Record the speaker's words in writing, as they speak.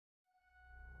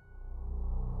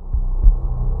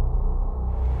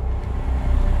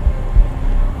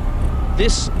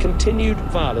this continued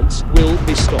violence will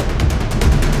be stopped.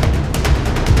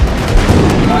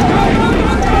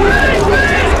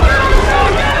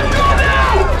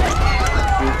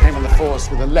 You came on the force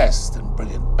with a less than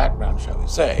brilliant background, shall we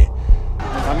say.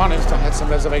 If I'm honest, I had some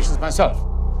reservations myself.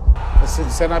 But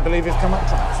since then, I believe you've come up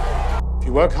trumps. If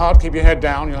you work hard, keep your head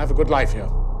down, you'll have a good life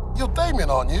here. You're Damien,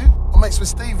 aren't you? I'm mates with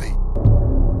Stevie.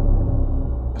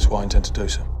 That's what I intend to do,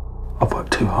 sir. I've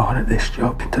worked too hard at this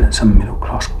job to let some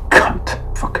middle-class cunt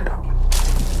fuck it up.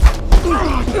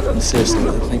 Seriously,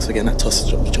 thanks for getting that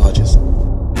sausage off the charges.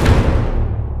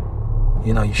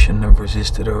 You know you shouldn't have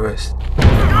resisted arrest. What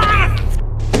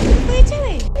are you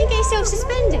doing? You get yourself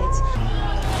suspended.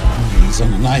 He's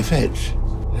on a knife edge.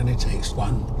 It only takes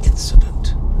one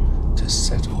incident to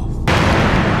set off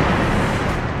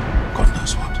God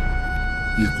knows what.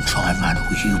 You can try and run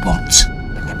all you want,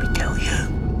 but let me tell you,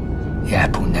 the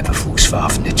apple never falls far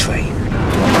from the tree. You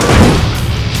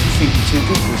think you're too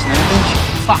good for us now, don't you?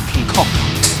 Fucking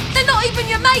cock-ups. They're not even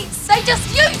your mates. They just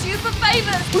use you for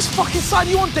favours. Whose fucking side are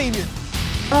you on, Damien?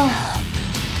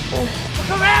 Look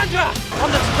around you!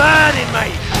 I'm the burning,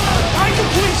 mate! I can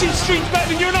police in streets better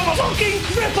than you and I'm a fucking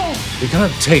cripple! We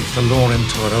cannot take the law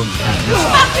into our own hands.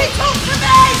 Fucking talk to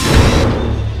me!